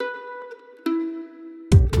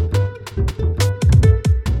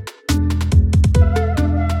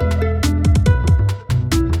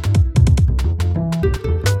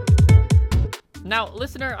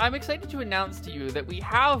Connor, I'm excited to announce to you that we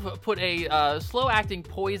have put a slow-acting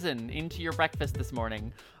poison into your breakfast this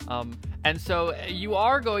morning. And so you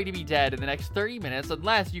are going to be dead in the next 30 minutes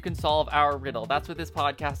unless you can solve our riddle. That's what this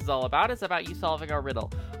podcast is all about. It's about you solving our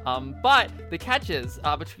riddle. But the catch is,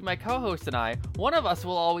 between my co-host and I, one of us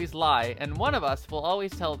will always lie, and one of us will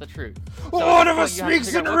always tell the truth. So one of us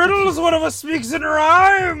speaks in riddles, one of us speaks in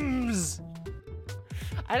rhymes!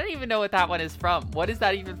 I don't even know what that one is from. What is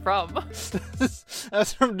that even from?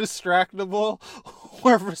 That's from Distractable,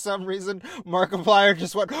 where for some reason Markiplier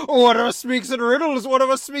just went, one of us speaks in riddles, one of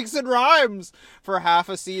us speaks in rhymes, for half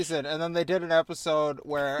a season. And then they did an episode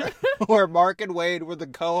where Mark and Wade were the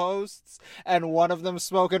co-hosts, and one of them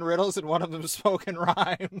spoke in riddles and one of them spoke in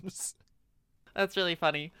rhymes. That's really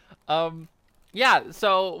funny. Yeah,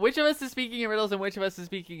 so which of us is speaking in riddles and which of us is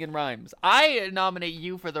speaking in rhymes? I nominate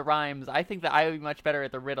you for the rhymes. I think that I would be much better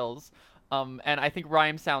at the riddles. And I think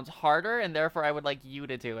rhyme sounds harder, and therefore I would like you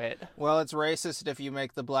to do it. Well, it's racist if you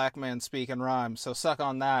make the black man speak in rhymes, so suck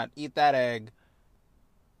on that. Eat that egg.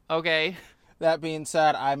 Okay. That being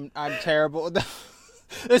said, I'm terrible.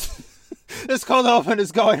 This cold open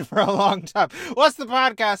is going for a long time. What's the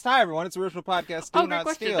podcast? Hi, everyone. It's Original Podcast Do Not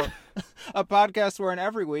Steal. A podcast wherein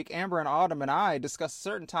every week, Amber and Autumn and I discuss a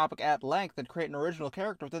certain topic at length and create an original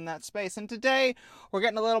character within that space. And today, we're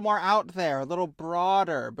getting a little more out there, a little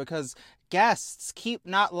broader, because guests keep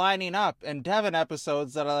not lining up. And Devin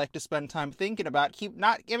episodes that I like to spend time thinking about keep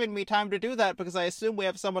not giving me time to do that because I assume we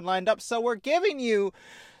have someone lined up. So we're giving you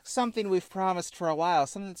something we've promised for a while,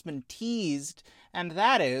 something that's been teased, and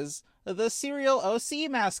that is the Serial OC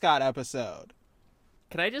Mascot episode.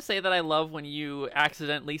 Can I just say that I love when you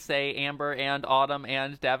accidentally say Amber and Autumn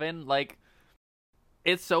and Devin? Like,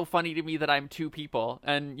 it's so funny to me that I'm two people,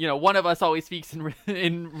 and, you know, one of us always speaks in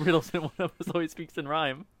riddles and one of us always speaks in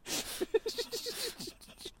rhyme.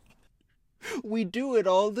 We do it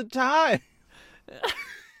all the time.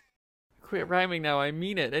 Quit rhyming now, I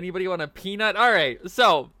mean it. Anybody want a peanut? Alright,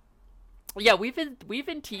 so yeah, we've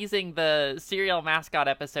been teasing the Serial Mascot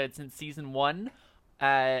episode since season 1,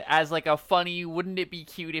 as like a funny, wouldn't it be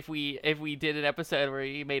cute if we did an episode where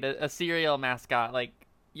we made a cereal mascot, like,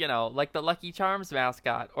 you know, like the Lucky Charms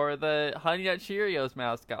mascot, or the Honey Nut Cheerios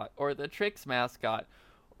mascot, or the Trix mascot,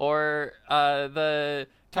 or the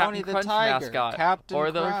Tony Captain the Crunch Tiger, mascot, Captain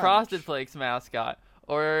or the Crunch. Frosted Flakes mascot,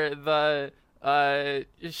 or the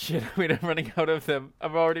shit, I mean, I'm running out of them.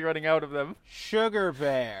 I'm already running out of them. Sugar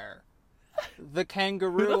Bear. The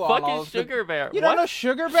kangaroo. Who the on fuck all is of the... Sugar Bear? You don't know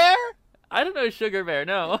Sugar Bear? I don't know Sugar Bear,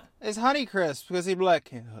 no. It's Honeycrisp, because he'd be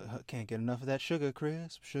like, can't get enough of that Sugar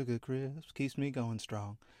Crisp. Sugar Crisp keeps me going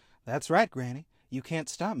strong. That's right, Granny. You can't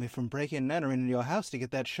stop me from breaking and entering into your house to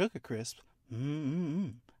get that Sugar Crisp.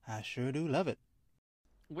 I sure do love it.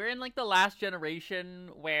 We're in like the last generation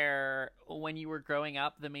where when you were growing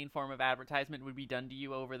up, the main form of advertisement would be done to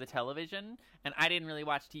you over the television. And I didn't really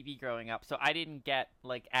watch TV growing up, so I didn't get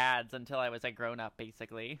like ads until I was a grown up,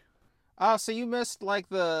 basically. Oh, so you missed like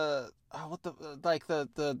the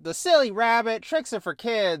silly rabbit, Tricks Are for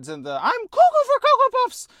Kids, and the I'm cuckoo for Cocoa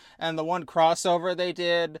Puffs, and the one crossover they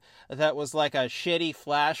did that was like a shitty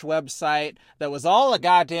Flash website that was all a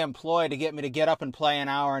goddamn ploy to get me to get up and play an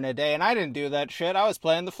hour in a day, and I didn't do that shit. I was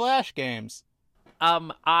playing the Flash games.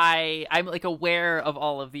 I'm like aware of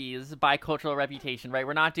all of these by cultural reputation, right?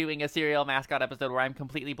 We're not doing a Serial Mascot episode where I'm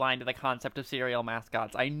completely blind to the concept of cereal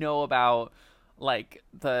mascots. I know about like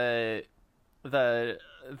the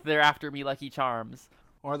They're After Me Lucky Charms.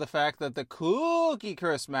 Or the fact that the Cookie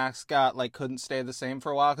Crisp mascot like couldn't stay the same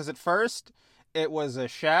for a while, because at first it was a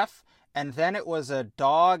chef, and then it was a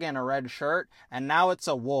dog in a red shirt, and now it's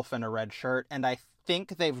a wolf in a red shirt, and I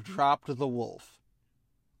think they've dropped the wolf.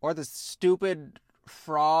 Or the stupid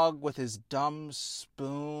frog with his dumb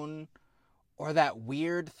spoon. Or that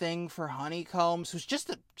weird thing for honeycombs, who's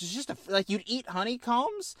just a like, you'd eat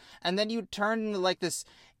honeycombs, and then you'd turn into like this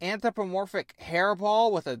anthropomorphic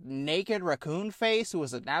hairball with a naked raccoon face who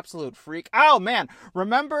was an absolute freak. Oh man,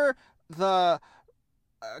 remember the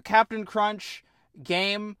Captain Crunch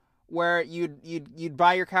game where you'd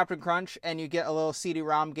buy your Captain Crunch and you get a little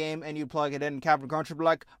CD-ROM game and you plug it in, and Captain Crunch would be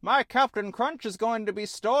like, my Captain Crunch is going to be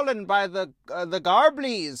stolen by the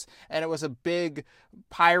Garblies, and it was a big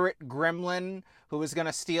pirate gremlin who was going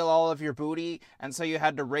to steal all of your booty, and so you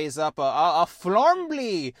had to raise up a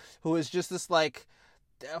Flormbly, who was just this like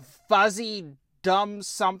fuzzy dumb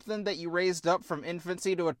something that you raised up from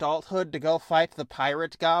infancy to adulthood to go fight the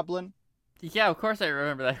pirate goblin. Yeah, of course I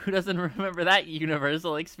remember that. Who doesn't remember that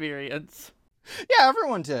universal experience? Yeah,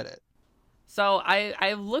 everyone did it. So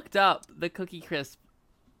I looked up the Cookie Crisp,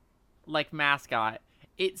 like, mascot.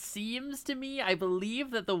 It seems to me, I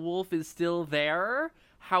believe that the wolf is still there.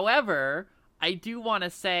 However, I do want to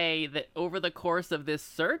say that over the course of this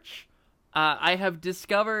search, I have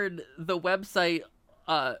discovered the website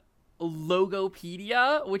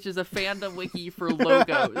Logopedia, which is a fandom wiki for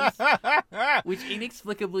logos, which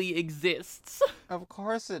inexplicably exists. Of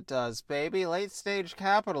course it does, baby. Late stage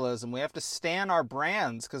capitalism. We have to stan our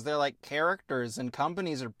brands because they're like characters and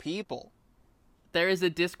companies are people. There is a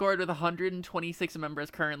Discord with 126 members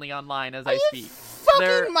currently online as Are I you speak.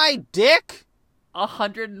 Fucking my dick!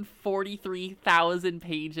 143,000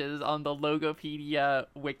 pages on the Logopedia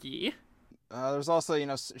wiki. There's also,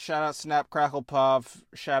 shout out Snap Crackle Puff,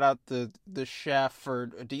 shout out the chef for,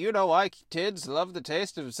 do you know why kids love the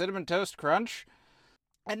taste of Cinnamon Toast Crunch?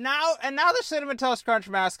 And now the Cinnamon Toast Crunch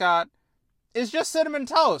mascot is just Cinnamon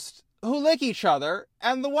Toast, who lick each other,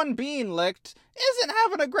 and the one being licked isn't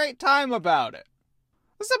having a great time about it.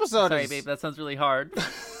 This episode Sorry, babe, that sounds really hard.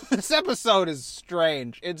 This episode is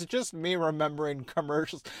strange. It's just me remembering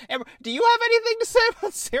commercials. Amber, do you have anything to say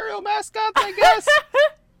about cereal mascots, I guess?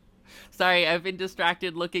 Sorry, I've been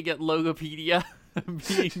distracted looking at Logopedia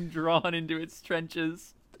being drawn into its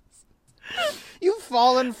trenches. You've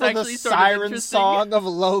fallen for the siren song of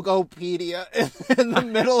Logopedia in the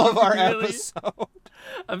middle of our episode.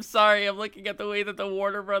 I'm sorry, I'm looking at the way that the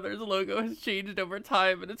Warner Brothers logo has changed over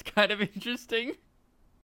time, and it's kind of interesting.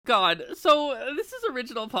 God, so this is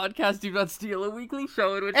Original Podcast Do Not Steal, a weekly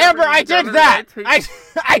show in which Amber, I did that!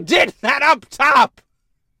 I did that up top!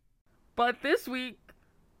 But this week,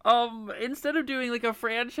 instead of doing like a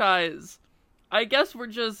franchise, I guess we're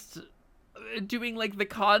just doing like the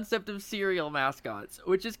concept of cereal mascots,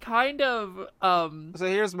 which is kind of, So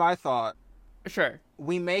here's my thought. Sure.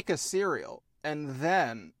 We make a cereal, and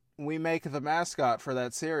then we make the mascot for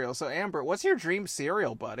that cereal. So Amber, what's your dream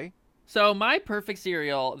cereal, buddy? So my perfect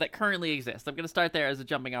cereal that currently exists, I'm going to start there as a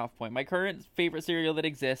jumping off point. My current favorite cereal that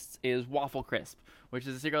exists is Waffle Crisp, which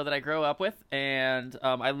is a cereal that I grew up with and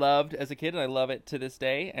I loved as a kid, and I love it to this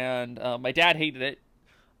day. And my dad hated it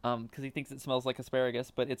because he thinks it smells like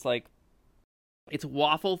asparagus, but it's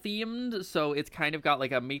waffle themed, so it's kind of got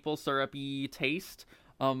like a maple syrupy taste.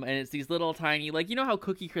 And it's these little tiny, like, you know how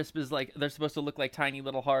Cookie Crisp is like, they're supposed to look like tiny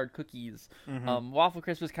little hard cookies. Mm-hmm. Waffle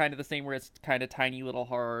Crisp is kind of the same, where it's kind of tiny little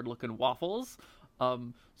hard looking waffles.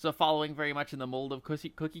 So following very much in the mold of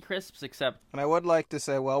Cookie Crisps, except... And I would like to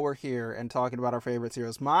say, while we're here and talking about our favorite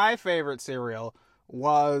cereals, my favorite cereal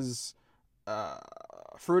was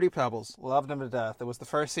Fruity Pebbles. Loved them to death. It was the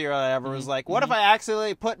first cereal I ever was like, what if I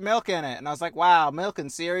accidentally put milk in it? And I was like, wow, milk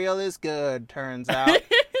and cereal is good, turns out.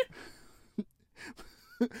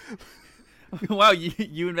 Wow,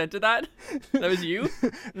 you invented that? That was you?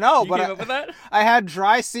 No, you but came up with that? I had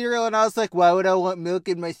dry cereal and I was like, why would I want milk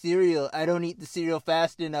in my cereal? I don't eat the cereal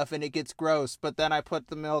fast enough and it gets gross. But then I put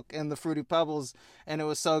the milk in the Fruity Pebbles and it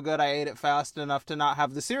was so good I ate it fast enough to not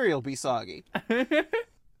have the cereal be soggy.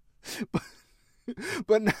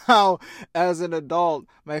 But now, as an adult,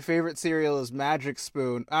 my favorite cereal is Magic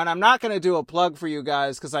Spoon. And I'm not going to do a plug for you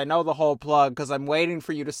guys because I know the whole plug because I'm waiting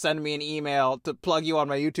for you to send me an email to plug you on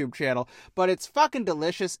my YouTube channel. But it's fucking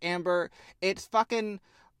delicious, Amber. It's fucking,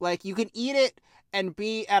 like, you can eat it and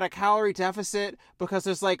be at a calorie deficit because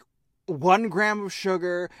there's, like, 1 gram of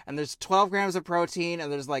sugar and there's 12 grams of protein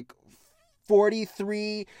and there's, like,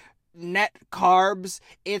 43 net carbs.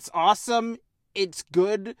 It's awesome. It's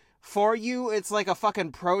good for you. It's like a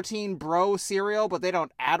fucking protein bro cereal, but they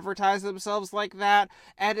don't advertise themselves like that.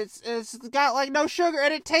 And it's got like no sugar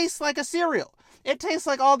and it tastes like a cereal. It tastes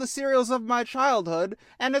like all the cereals of my childhood,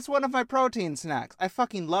 and it's one of my protein snacks. I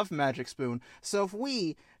fucking love Magic Spoon. So if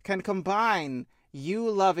we can combine you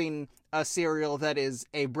loving a cereal that is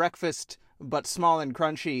a breakfast but small and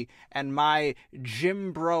crunchy, and my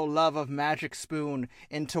gym bro love of Magic Spoon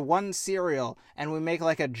into one cereal, and we make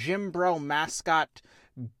like a gym bro mascot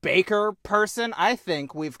baker person, I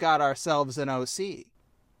think we've got ourselves an OC.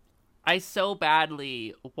 I so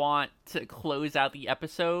badly want to close out the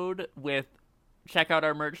episode with check out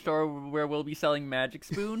our merch store where we'll be selling Magic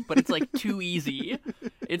Spoon, but it's like too easy.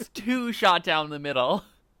 It's too shot down the middle.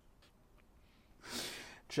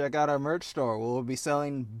 Check out our merch store. We'll be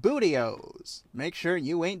selling Bootios. Make sure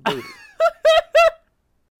you ain't booty.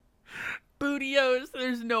 Bootios,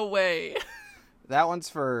 there's no way. That one's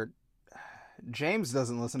for... James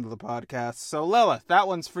doesn't listen to the podcast. So Lilith, that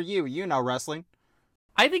one's for you. You know wrestling.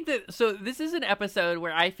 I think that... So this is an episode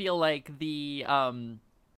where I feel like the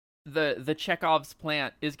Chekhov's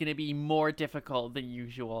plant is going to be more difficult than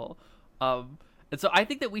usual. And so I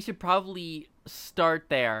think that we should probably start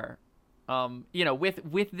there.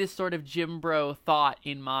 With this sort of gym bro thought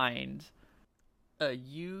in mind. A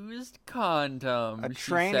used condom, a she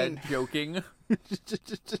training... said, joking.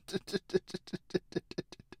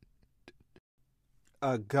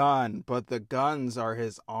 a gun, but the guns are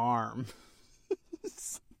his arm.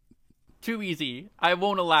 Too easy. I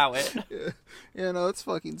won't allow it. You know, it's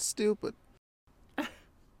fucking stupid.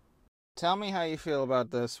 Tell me how you feel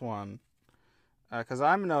about this one. Because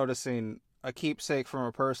I'm noticing a keepsake from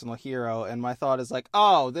a personal hero, and my thought is like,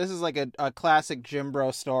 oh, this is like a classic Jim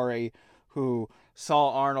Bro story who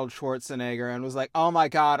saw Arnold Schwarzenegger and was like, oh my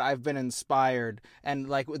god, I've been inspired. And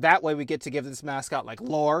like that way we get to give this mascot like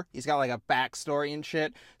lore. He's got like a backstory and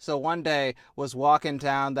shit. So one day was walking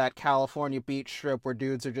down that California beach strip where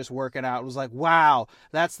dudes are just working out. It was like, wow,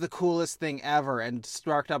 that's the coolest thing ever, and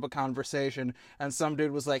sparked up a conversation. And some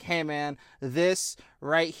dude was like, hey man, this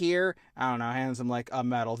right here, I don't know, hands him like a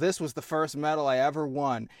medal. This was the first medal I ever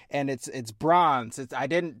won, and it's bronze. I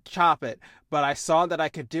didn't chop it, but I saw that I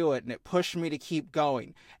could do it, and it pushed me to keep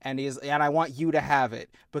going. And I want you to have it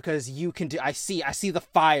because you can do. I see the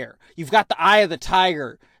fire. You've got the eye of the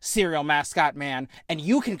tiger, cereal mascot man, and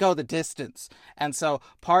you can go the distance. And so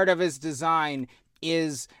part of his design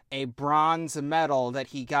is a bronze medal that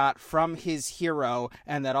he got from his hero,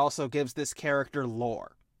 and that also gives this character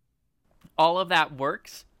lore. All of that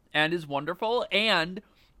works and is wonderful, and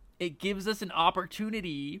it gives us an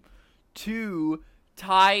opportunity to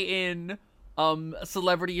tie in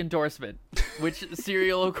celebrity endorsement, which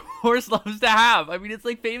Serial of course loves to have. I mean, it's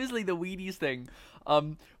like famously the Wheaties thing.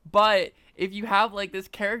 But if you have like this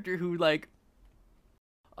character who like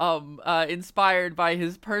inspired by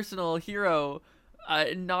his personal hero,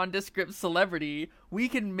 nondescript celebrity, we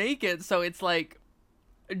can make it so it's like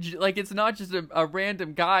it's not just a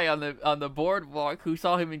random guy on the boardwalk who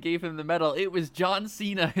saw him and gave him the medal. It was John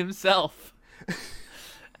Cena himself.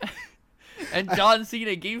 And John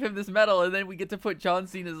Cena gave him this medal, and then we get to put John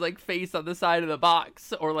Cena's like face on the side of the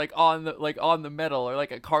box, or like on the medal, or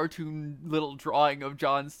like a cartoon little drawing of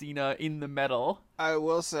John Cena in the medal. I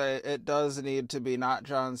will say it does need to be not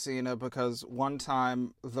John Cena, because one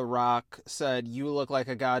time The Rock said, you look like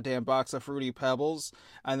a goddamn box of Fruity Pebbles,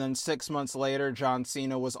 and then 6 months later John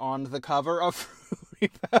Cena was on the cover of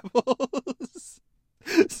Fruity Pebbles.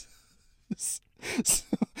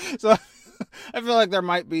 So I feel like there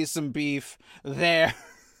might be some beef there.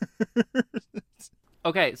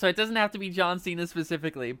 Okay, so it doesn't have to be John Cena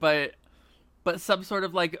specifically, but some sort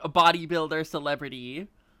of like a bodybuilder celebrity.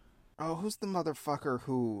 Oh, who's the motherfucker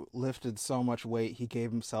who lifted so much weight he gave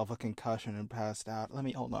himself a concussion and passed out?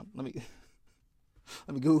 Hold on. Let me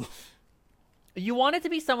go. You want it to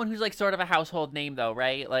be someone who's like sort of a household name though,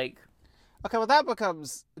 right? Like, okay, well that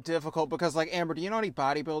becomes difficult because, like, Amber, do you know any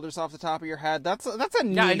bodybuilders off the top of your head? That's a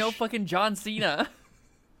niche. Yeah, I know fucking John Cena.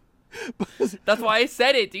 That's why I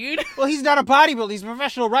said it, dude. Well, he's not a bodybuilder. He's a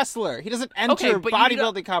professional wrestler. He doesn't enter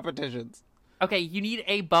bodybuilding competitions. Okay, you need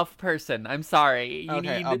a buff person. I'm sorry. You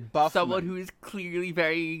need someone who is clearly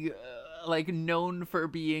very, known for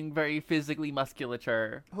being very physically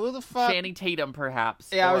musculature. Who the fuck? Channing Tatum, perhaps.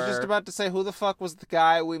 Yeah, I was just about to say, who the fuck was the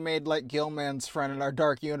guy we made, like, Gilman's friend in our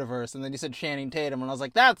Dark Universe? And then you said Channing Tatum, and I was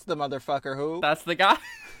like, that's the motherfucker who. That's the guy?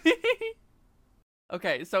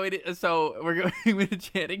 Okay, so we're going with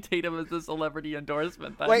Channing Tatum as the celebrity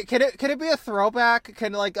endorsement then. Wait, can it be a throwback?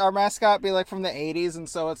 Can, like, our mascot be, like, from the 80s, and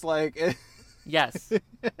so it's, like... Yes.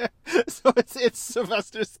 So it's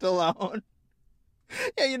Sylvester Stallone.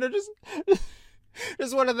 Yeah, you know, just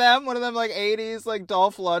one of them, like 80s, like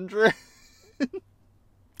Dolph Lundgren.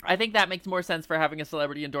 I think that makes more sense for having a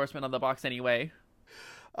celebrity endorsement on the box anyway.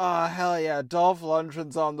 Oh, hell yeah. Dolph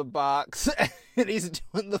Lundgren's on the box, and he's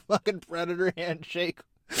doing the fucking Predator handshake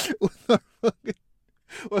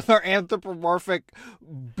with our anthropomorphic,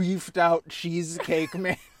 beefed out cheesecake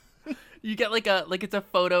man. You get it's a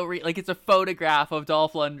photo, it's a photograph of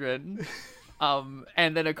Dolph Lundgren,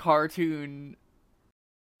 and then a cartoon.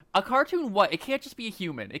 A cartoon what? It can't just be a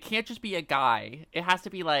human. It can't just be a guy. It has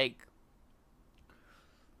to be like.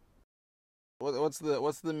 What's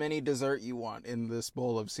the mini dessert you want in this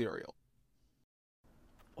bowl of cereal?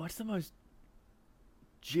 What's the most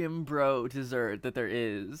Jim Bro dessert that there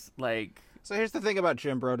is? Like. So here's the thing about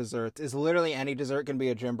Jim Bro desserts, is literally any dessert can be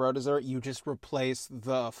a Jim Bro dessert. You just replace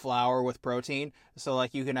the flour with protein. So,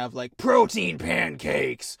 like, you can have, like, protein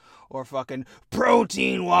pancakes, or fucking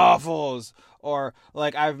protein waffles, or,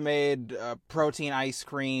 like, I've made protein ice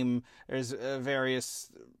cream. There's various...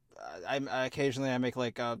 occasionally I make,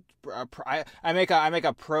 like, I make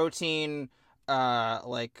a protein,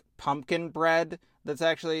 like, pumpkin bread that's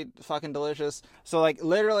actually fucking delicious. So, like,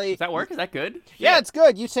 literally... Does that work? Is that good? Yeah, it's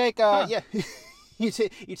good. You take,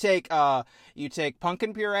 you take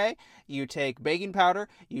pumpkin puree, you take baking powder,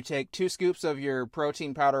 you take 2 scoops of your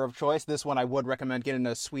protein powder of choice. This one I would recommend getting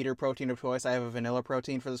a sweeter protein of choice. I have a vanilla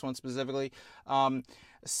protein for this one specifically.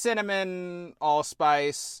 Cinnamon,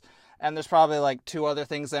 allspice, and there's probably like 2 other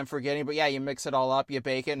things I'm forgetting. But yeah, you mix it all up, you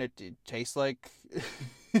bake it, and it tastes like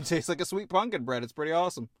it tastes like a sweet pumpkin bread. It's pretty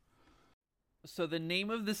awesome. So the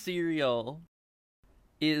name of the cereal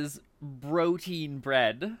is protein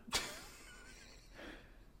bread.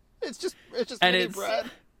 It's just mini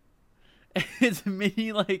bread. It's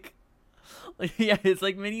mini yeah, it's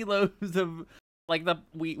like mini loaves of like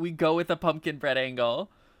we go with the pumpkin bread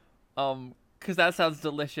angle, because that sounds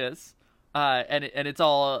delicious. And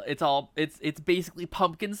it's basically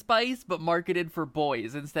pumpkin spice but marketed for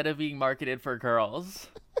boys instead of being marketed for girls.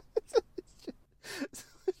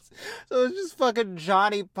 So it's just fucking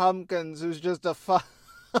Johnny Pumpkins, who's just a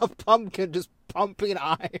pumpkin just pumping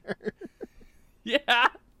iron. Yeah.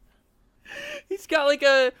 He's got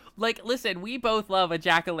listen, we both love a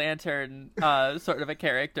jack-o'-lantern sort of a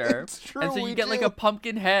character. It's true, and so you get do. like a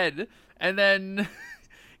pumpkin head, and then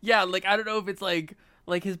yeah, like I don't know if it's like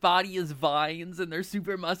his body is vines and they're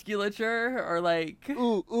super musculature, or like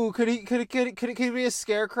could he be a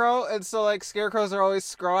scarecrow? And so like scarecrows are always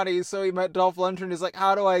scrawny, so he met Dolph Lundgren. He's like,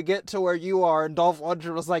 how do I get to where you are? And Dolph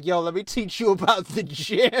Lundgren was like, yo, let me teach you about the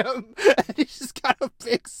gym. And he's just got a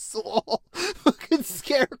big swole fucking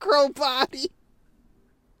scarecrow body.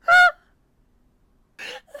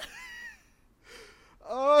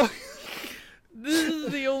 Oh, this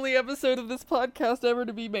is the only episode of this podcast ever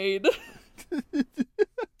to be made.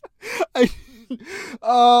 I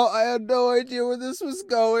had no idea where this was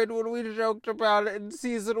going when we joked about it in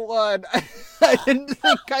season 1. I didn't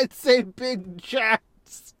think I'd say big jacked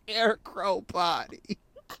scarecrow body.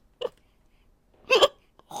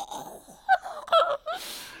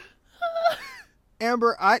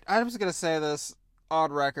 Amber, I'm just gonna say this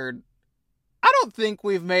on record. I don't think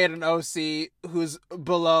we've made an OC who's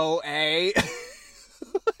below A.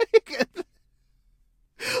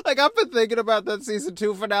 Like, I've been thinking about that season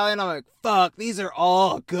 2 finale, and I'm like, fuck, these are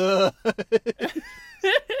all good.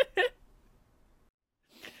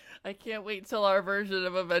 I can't wait till our version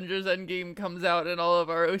of Avengers Endgame comes out and all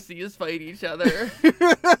of our OCs fight each other.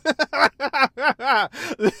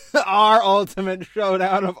 Our ultimate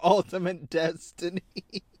showdown of ultimate destiny.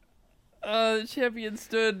 The champion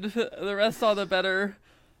stood, the rest saw the better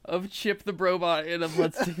of Chip the Brobot in a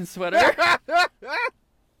bloodstained sweater.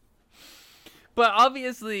 But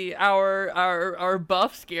obviously, our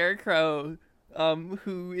buff scarecrow,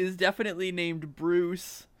 who is definitely named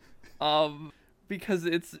Bruce, because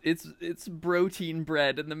it's protein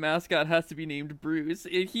bread, and the mascot has to be named Bruce.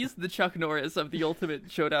 He's the Chuck Norris of the Ultimate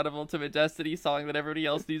Showdown of Ultimate Destiny song that everybody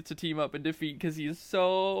else needs to team up and defeat because he's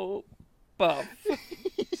so buff.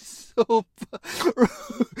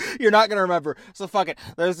 You're not gonna remember, so fuck it.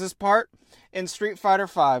 There's this part in Street Fighter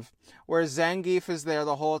V where Zangief is there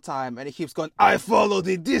the whole time and he keeps going, I follow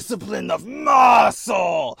the discipline of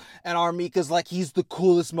muscle, and Armika's like, he's the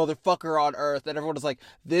coolest motherfucker on earth, and everyone is like,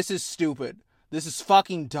 this is stupid, this is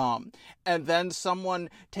fucking dumb. And then someone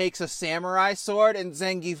takes a samurai sword and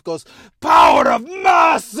Zangief goes, power of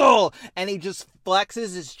muscle, and he just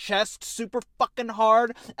flexes his chest super fucking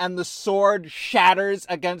hard, and the sword shatters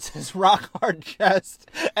against his rock hard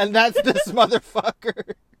chest, and that's this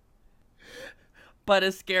motherfucker. But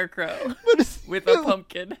a scarecrow with a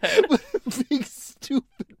pumpkin head, with a big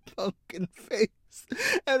stupid pumpkin face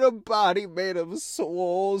and a body made of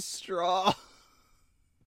swole straw.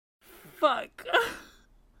 Fuck.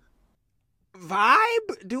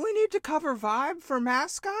 Vibe? Do we need to cover vibe for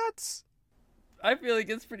mascots? I feel like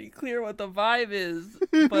it's pretty clear what the vibe is,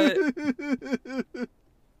 but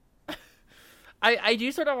I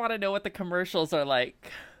do sort of want to know what the commercials are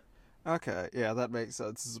like. Okay, yeah, that makes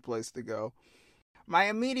sense. It's a place to go. My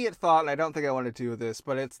immediate thought, and I don't think I want to do this,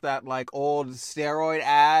 but it's that like old steroid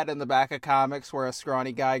ad in the back of comics where a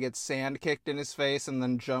scrawny guy gets sand kicked in his face and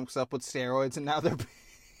then jumps up with steroids, and now they're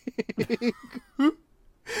big.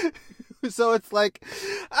 So it's like,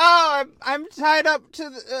 oh, I'm tied up to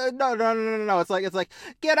the, no. It's like,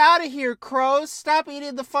 get out of here, crows. Stop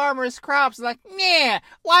eating the farmer's crops. Like, yeah,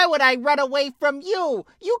 why would I run away from you?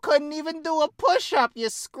 You couldn't even do a push-up, you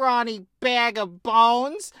scrawny bag of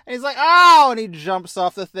bones. And he's like, oh, and he jumps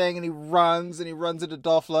off the thing and he runs into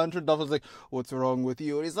Dolph Lundgren. Dolph Lundgren's like, what's wrong with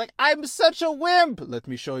you? And he's like, I'm such a wimp. Let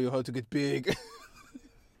me show you how to get big.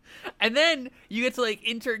 And then you get to like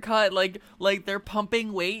intercut like they're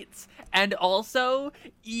pumping weights and also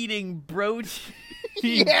eating protein.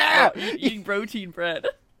 Yeah, eating protein bread.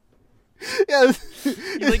 Yeah,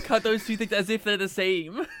 you like cut those two things as if they're the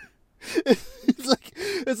same. It's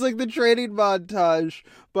It's like the training montage,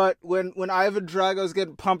 but when Ivan Drago's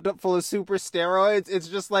getting pumped up full of super steroids, it's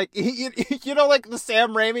just like, you know, like the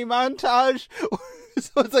Sam Raimi montage?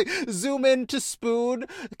 So it's like, zoom in to spoon,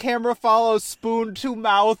 camera follows spoon to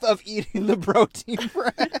mouth of eating the protein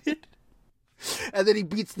bread. And then he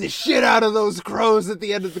beats the shit out of those crows at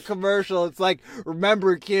the end of the commercial. It's like,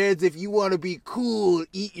 remember kids, if you want to be cool,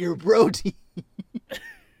 eat your protein.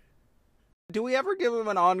 Do we ever give him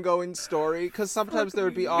an ongoing story? Because sometimes there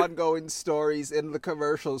would be ongoing stories in the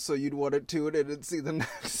commercials, so you'd want to tune in and see the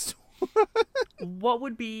next one. What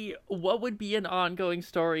would be an ongoing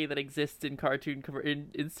story that exists in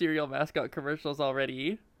in cereal mascot commercials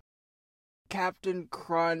already? Captain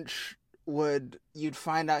Crunch you'd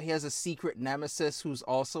find out he has a secret nemesis who's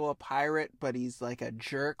also a pirate, but he's like a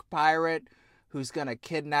jerk pirate who's gonna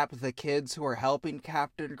kidnap the kids who are helping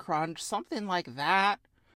Captain Crunch, something like that.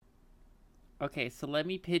 Okay, so let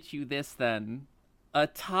me pitch you this then. A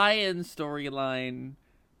tie-in storyline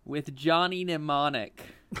with Johnny Mnemonic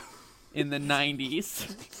in the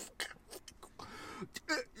 90s.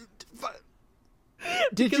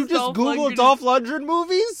 Did you just Google Dolph Lundgren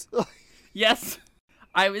movies? Yes.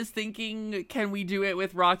 I was thinking, can we do it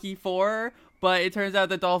with Rocky 4? But it turns out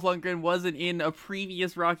that Dolph Lundgren wasn't in a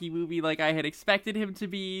previous Rocky movie like I had expected him to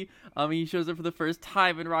be. He shows up for the first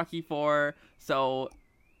time in Rocky 4, so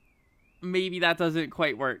maybe that doesn't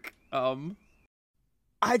quite work.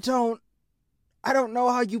 I don't know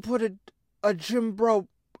how you put a Jim Bro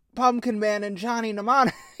Pumpkin Man and Johnny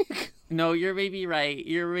Mnemonic. No, you're maybe right.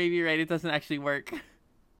 It doesn't actually work.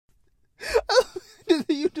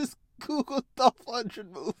 You just Google Dolph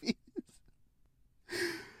Lundgren movies.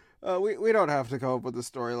 We don't have to come up with a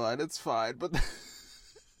storyline. It's fine, but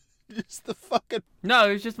just the fucking... No,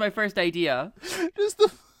 it was just my first idea.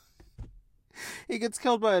 He gets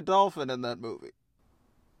killed by a dolphin in that movie.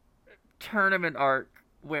 Tournament arc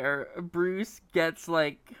where Bruce gets,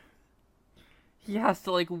 like... He has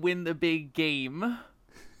to, like, win the big game.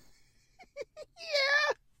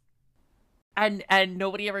 Yeah! And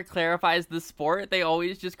nobody ever clarifies the sport. They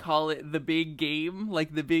always just call it the big game,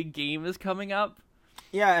 like the big game is coming up.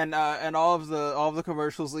 Yeah, and all of the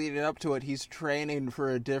commercials leading up to it, he's training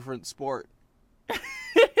for a different sport.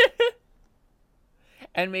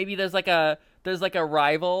 And maybe there's like a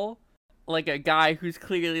rival, like a guy who's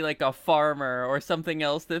clearly like a farmer or something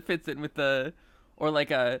else that fits in with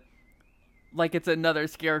like it's another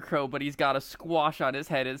scarecrow, but he's got a squash on his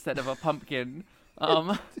head instead of a pumpkin.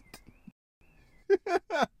 Oh,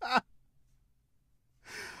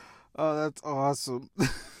 that's awesome.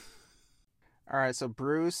 Alright, so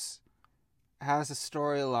Bruce has a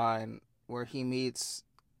storyline where he meets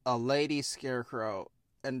a lady scarecrow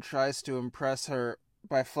and tries to impress her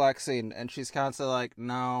by flexing, and she's constantly like,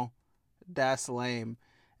 no, that's lame.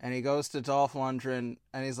 And he goes to Dolph Lundgren,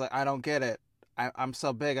 and he's like, I don't get it. I'm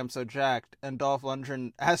so big, I'm so jacked. And Dolph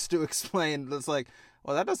Lundgren has to explain, that's like,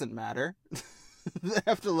 well, that doesn't matter. They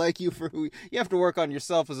have to like you for who you have to work on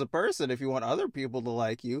yourself as a person if you want other people to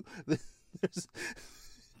like you.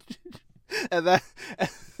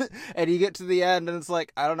 And you get to the end and it's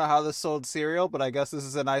like, I don't know how this sold cereal, but I guess this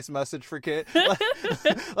is a nice message for kids.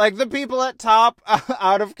 Like the people at top,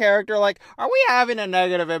 out of character, like, are we having a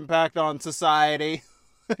negative impact on society?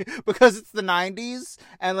 Because it's the 90s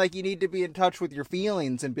and like you need to be in touch with your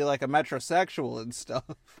feelings and be like a metrosexual and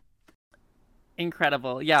stuff.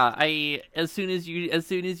 Incredible. Yeah, as soon as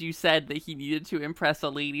you said that he needed to impress a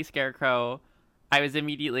lady scarecrow, I was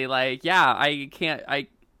immediately like, yeah,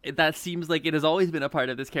 that seems like it has always been a part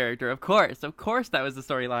of this character. Of course that was the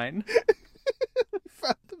storyline. We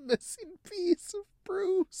found the missing piece of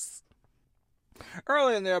Bruce.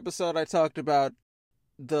 Early in the episode, I talked about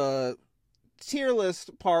the tier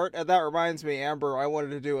list part, and that reminds me, Amber, I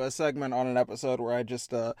wanted to do a segment on an episode where I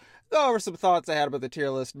just go over some thoughts I had about the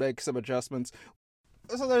tier list, make some adjustments.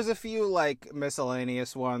 So there's a few like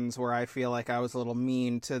miscellaneous ones where I feel like I was a little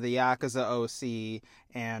mean to the Yakuza OC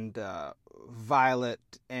and Violet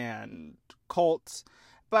and Colt,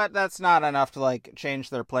 but that's not enough to like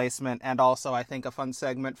change their placement. And also I think a fun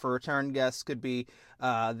segment for return guests could be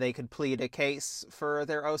they could plead a case for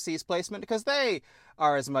their OC's placement, because they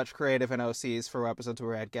are as much creative in OCs for episodes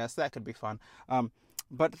where we had guests. That could be fun.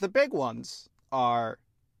 But the big ones are,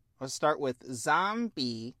 let's start with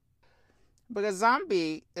Zombie, because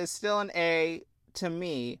Zombie is still an A to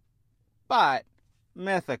me, but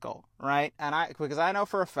mythical, right? And because I know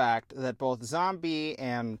for a fact that both Zombie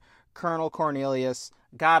and Colonel Cornelius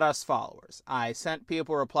got us followers. I sent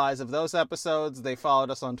people replies of those episodes. They followed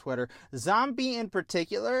us on Twitter. Zombie in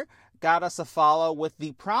particular got us a follow with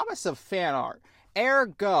the promise of fan art.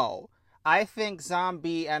 Ergo, I think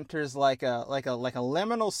Zombie enters like a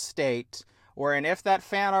liminal state wherein if that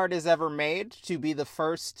fan art is ever made, to be the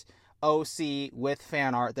first OC with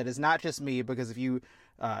fan art that is not just me, because if you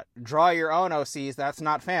draw your own OCs, that's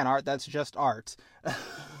not fan art, that's just art.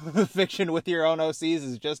 Fiction with your own OCs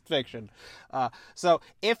is just fiction. So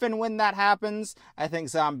if and when that happens, I think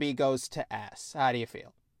Zombie goes to S. How do you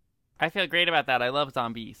feel? I feel great about that. I love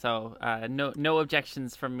Zombie, so no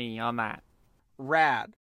objections from me on that.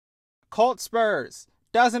 Rad. Colt Spurs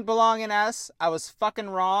doesn't belong in S. I was fucking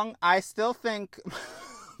wrong. I still think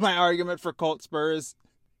my argument for Colt Spurs...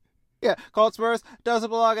 Yeah, Colt Spurs doesn't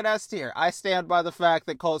belong in S tier. I stand by the fact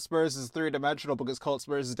that Colt Spurs is three-dimensional because Colt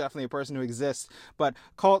Spurs is definitely a person who exists, but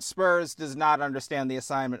Colt Spurs does not understand the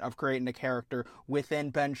assignment of creating a character within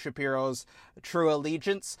Ben Shapiro's True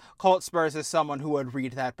Allegiance. Colt Spurs is someone who would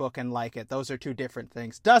read that book and like it. Those are two different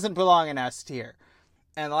things. Doesn't belong in S tier.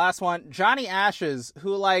 And the last one, Johnny Ashes,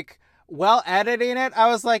 who, like... Well, editing it, I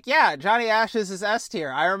was like, yeah, Johnny Ashes is S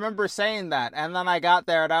tier. I remember saying that. And then I got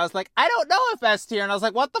there and I was like, I don't know if S tier. And I was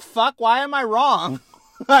like, what the fuck? Why am I wrong?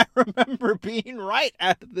 I remember being right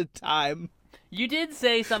at the time. You did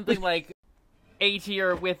say something like A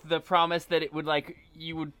tier with the promise that it would, like,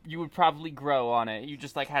 you would probably grow on it. You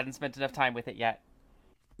just, like, hadn't spent enough time with it yet.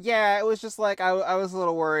 Yeah, it was just like, I was a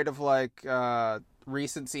little worried of, like,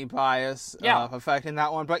 recency bias affecting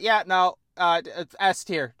that one. But yeah, no. It's S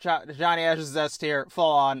tier. Johnny Ashes is S tier.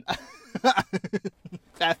 Full on.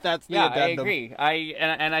 That's the addendum. I agree.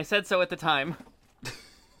 I said so at the time.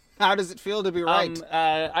 How does it feel to be right?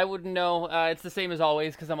 I wouldn't know. It's the same as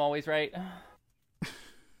always because I'm always right.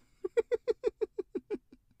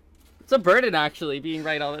 It's a burden, actually, being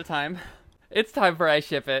right all the time. It's time for I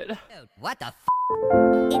ship it. What the f***?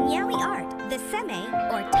 In yaoi art, the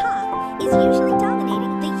seme, or top, is usually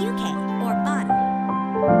dominating the yuke, or bottom.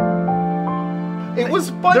 It was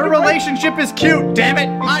fun. Their relationship is cute, damn it!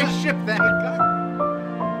 I ship that.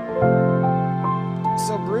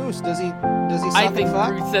 So Bruce, does he suck I think and fuck?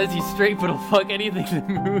 Bruce says he's straight, but he'll fuck anything that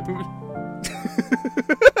moves.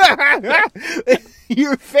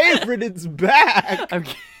 Your favorite is back. I'm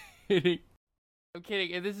kidding. I'm kidding.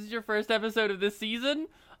 If this is your first episode of this season,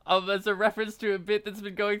 that's a reference to a bit that's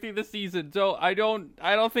been going through the season. So I don't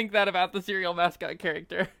think that about the Serial Mascot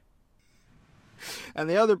character. And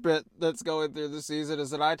the other bit that's going through the season is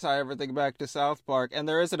that I tie everything back to South Park. And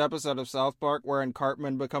there is an episode of South Park wherein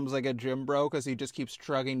Cartman becomes like a gym bro because he just keeps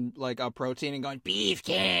chugging like a protein and going,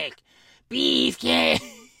 beefcake, beefcake.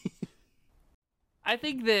 I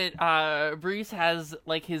think that Bruce has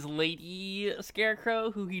like his lady Scarecrow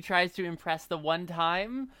who he tries to impress the one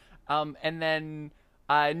time, and then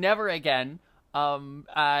never again.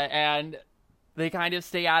 And they kind of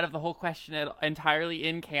stay out of the whole question entirely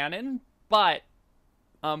in canon, but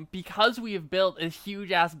because we have built a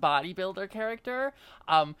huge-ass bodybuilder character,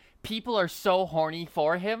 people are so horny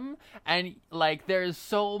for him, and, like, there's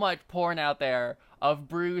so much porn out there of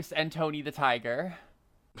Bruce and Tony the Tiger.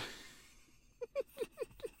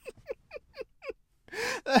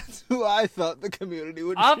 That's who I thought the community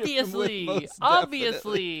would Obviously! ship him with,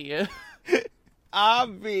 Obviously!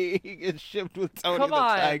 Obvi, he gets shipped with Tony Come the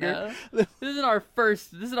on! Tiger. This is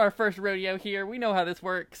our first rodeo here. We know how this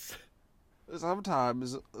works.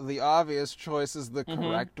 Sometimes the obvious choice is the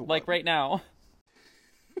correct one. Like right now.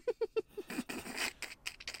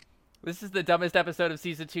 This is the dumbest episode of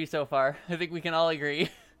season 2 so far. I think we can all agree.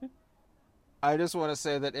 I just want to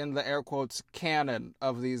say that in the air quotes canon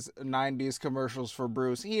of these 90s commercials for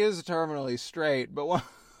Bruce, he is terminally straight, but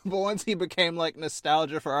once he became like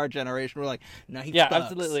nostalgia for our generation, we're like, no, he fucks.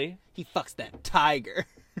 Absolutely. He fucks that tiger.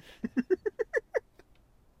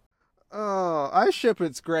 Oh, I ship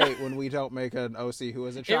it's great when we don't make an OC who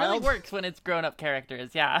is a child. It really works when it's grown-up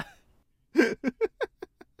characters, yeah.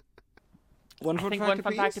 One fun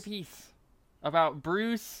fact apiece about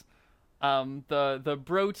Bruce, the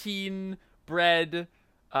protein bred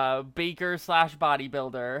baker /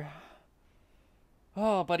 bodybuilder.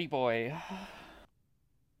 Oh, buddy boy.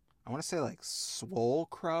 I want to say like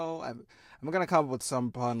Swolecrow. I'm gonna come up with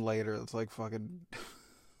some pun later that's like fucking.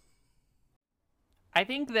 I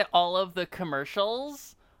think that all of the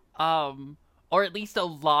commercials, or at least a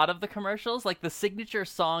lot of the commercials, like the signature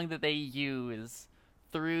song that they use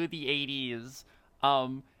through the 80s,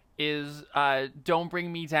 is Don't Bring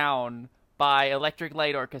Me Down by Electric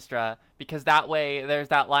Light Orchestra, because that way there's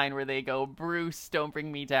that line where they go, Bruce, don't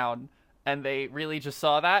bring me down, and they really just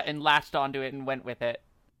saw that and latched onto it and went with it.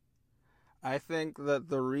 I think that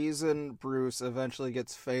the reason Bruce eventually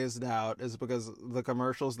gets phased out is because the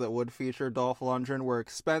commercials that would feature Dolph Lundgren were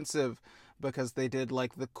expensive, because they did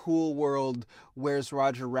like the Cool World Where's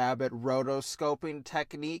Roger Rabbit rotoscoping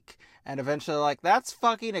technique, and eventually like, that's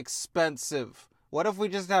fucking expensive. What if we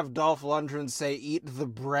just have Dolph Lundgren say, "Eat the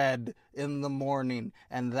bread" in the morning,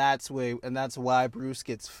 and that's why Bruce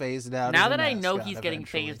gets phased out. Now that I know he's getting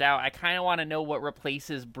phased out, I kind of want to know what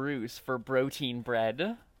replaces Bruce for protein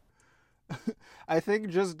bread. I think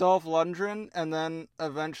just Dolph Lundgren, and then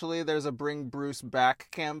eventually there's a Bring Bruce Back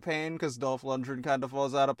campaign, because Dolph Lundgren kind of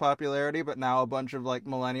falls out of popularity, but now a bunch of like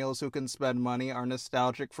millennials who can spend money are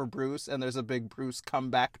nostalgic for Bruce, and there's a big Bruce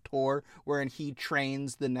comeback tour wherein he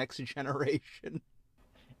trains the next generation.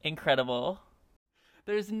 Incredible.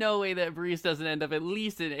 There's no way that Bruce doesn't end up at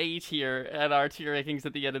least in A tier at our tier rankings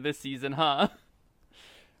at the end of this season, huh?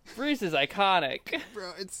 Bruce is iconic.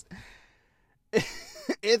 Bro,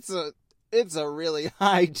 it's a really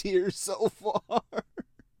high tier so far.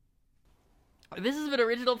 This has been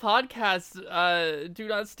Original Podcast, Do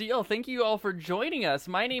Not Steal. Thank you all for joining us.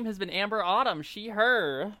 My name has been Amber Autumn, she,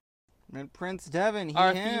 her. And Prince Devin, he,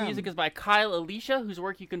 Our him. theme music is by Kyle Alicia, whose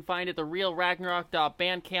work you can find at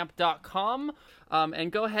therealragnarok.bandcamp.com.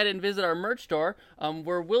 And go ahead and visit our merch store,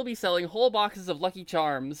 where we'll be selling whole boxes of Lucky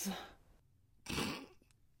Charms.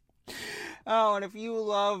 Oh, and if you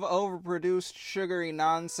love overproduced, sugary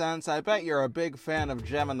nonsense, I bet you're a big fan of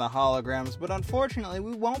Gem and the Holograms, but unfortunately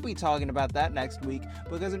we won't be talking about that next week,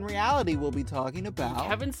 because in reality we'll be talking about...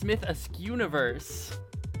 Kevin Smith Askew-niverse.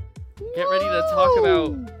 Get ready to talk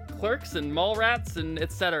about Clerks and Mallrats and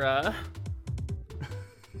etc.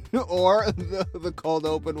 Or the cold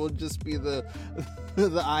open will just be the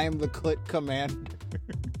I am the Clit Commander.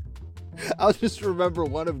 I'll just remember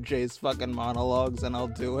one of Jay's fucking monologues and I'll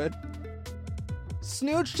do it.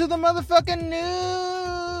 Snooch to the motherfucking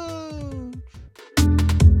news!